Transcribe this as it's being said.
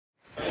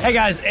Hey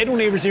guys,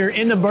 Edwin Evers here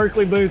in the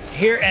Berkley booth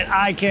here at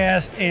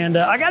ICAST, and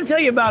I got to tell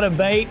you about a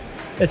bait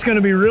that's going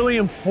to be really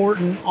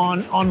important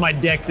on my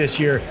deck this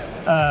year.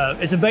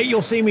 It's a bait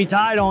you'll see me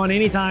tied on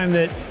anytime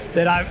that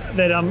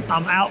I'm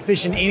out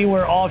fishing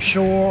anywhere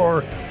offshore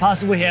or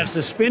possibly have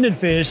suspended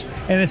fish,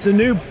 and it's the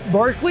new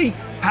Berkley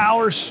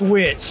Power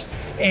Switch.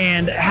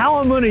 And how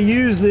I'm going to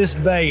use this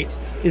bait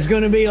is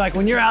going to be like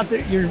when you're out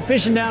there, you're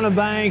fishing down a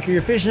bank or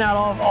you're fishing out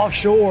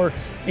offshore,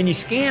 and you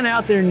scan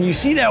out there and you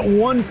see that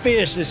one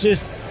fish that's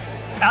just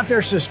out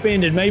there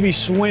suspended, maybe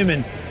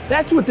swimming.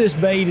 That's what this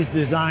bait is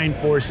designed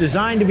for. It's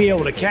designed to be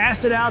able to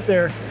cast it out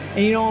there.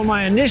 And you know, on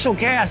my initial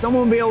cast, I'm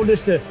gonna be able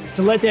just to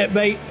let that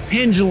bait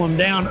pendulum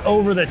down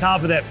over the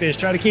top of that fish.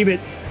 Try to keep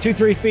it 2,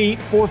 3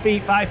 feet, 4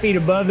 feet, 5 feet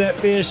above that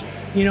fish.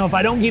 You know, if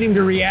I don't get him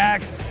to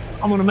react,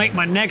 I'm gonna make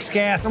my next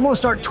cast. I'm gonna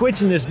start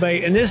twitching this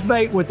bait, and this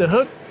bait with the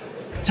hook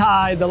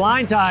tie, the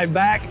line tie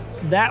back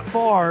that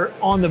far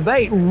on the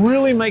bait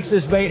really makes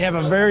this bait have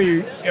a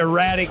very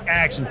erratic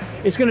action.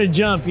 It's gonna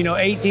jump, you know,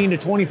 18 to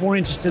 24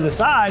 inches to the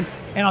side,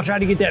 and I'll try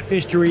to get that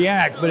fish to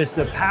react. But it's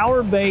the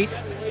Power Bait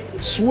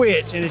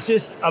Switch, and it's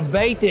just a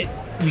bait that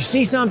you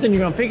see something, you're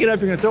gonna pick it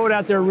up, you're gonna throw it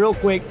out there real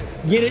quick,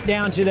 get it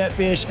down to that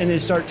fish, and then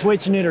start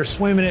twitching it or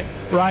swimming it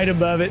right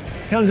above it.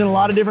 Comes in a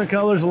lot of different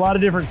colors, a lot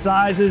of different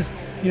sizes.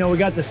 You know, we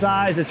got the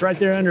size that's right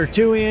there under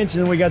 2 inch,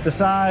 and then we got the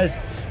size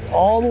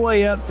all the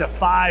way up to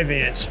 5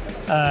 inch.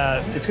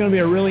 It's gonna be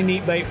a really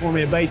neat bait for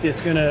me, a bait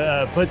that's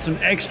gonna put some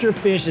extra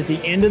fish at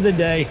the end of the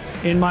day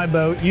in my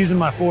boat using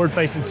my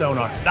forward-facing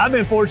sonar. I've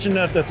been fortunate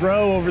enough to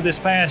throw over this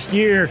past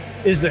year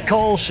is the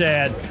coal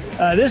shad.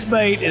 This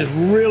bait is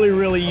really,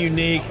 really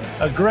unique.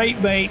 A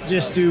great bait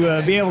just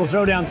to be able to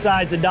throw down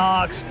sides of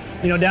docks,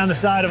 you know, down the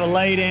side of a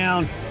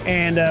laydown.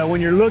 And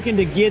when you're looking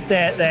to get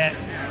that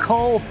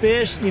coal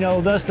fish, you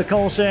know, thus the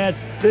coal shad,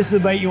 this is the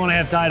bait you wanna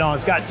have tied on.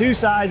 It's got 2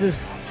 sizes,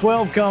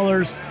 12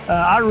 colors.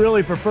 I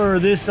really prefer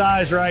this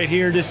size right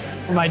here just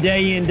for my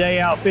day in, day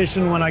out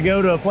fishing. When I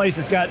go to a place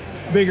that's got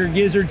bigger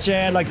gizzard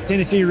shad like the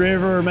Tennessee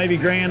River or maybe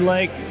Grand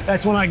Lake,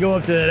 that's when I go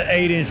up to the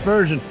 8-inch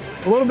version.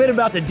 A little bit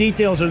about the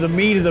details or the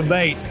meat of the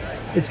bait.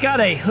 It's got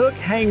a hook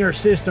hanger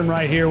system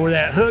right here where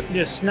that hook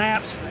just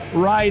snaps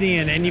right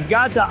in, and you've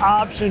got the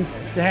option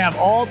to have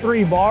all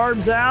 3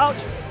 barbs out,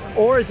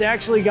 or it's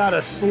actually got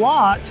a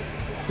slot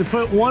to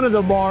put one of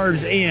the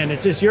barbs in.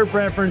 It's just your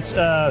preference.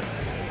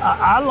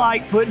 I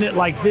like putting it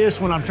like this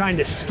when I'm trying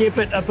to skip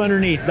it up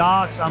underneath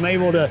docks. I'm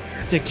able to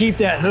keep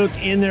that hook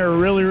in there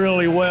really,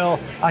 really well.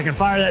 I can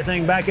fire that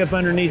thing back up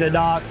underneath a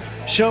dock,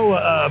 show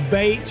a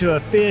bait to a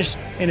fish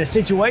in a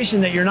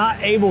situation that you're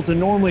not able to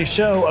normally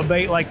show a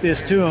bait like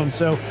this to them.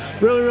 So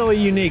really, really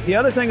unique. The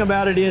other thing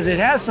about it is it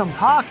has some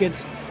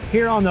pockets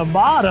here on the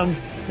bottom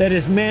that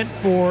is meant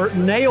for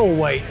nail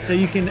weights. So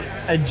you can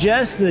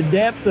adjust the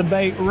depth the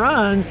bait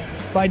runs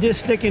by just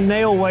sticking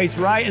nail weights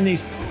right in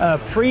these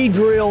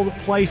pre-drilled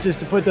places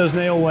to put those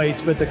nail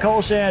weights. But the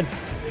coal shad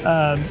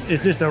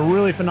is just a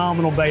really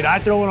phenomenal bait. I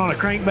throw it on a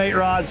crankbait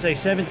rod, say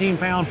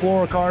 17-pound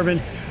fluorocarbon,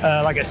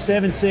 like a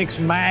 7.6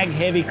 mag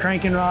heavy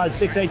cranking rod,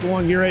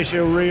 6/8-to-1 gear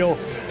ratio reel.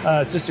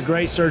 It's just a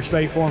great search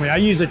bait for me. I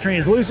use the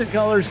translucent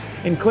colors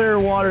in clearer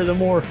water, the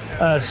more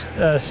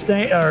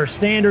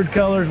standard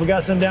colors. We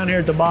got some down here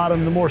at the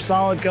bottom, the more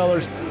solid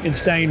colors in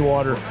stained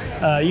water.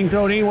 You can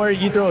throw it anywhere.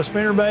 You throw a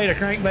spinnerbait, a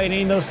crankbait,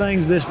 any of those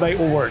things, this bait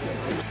will work.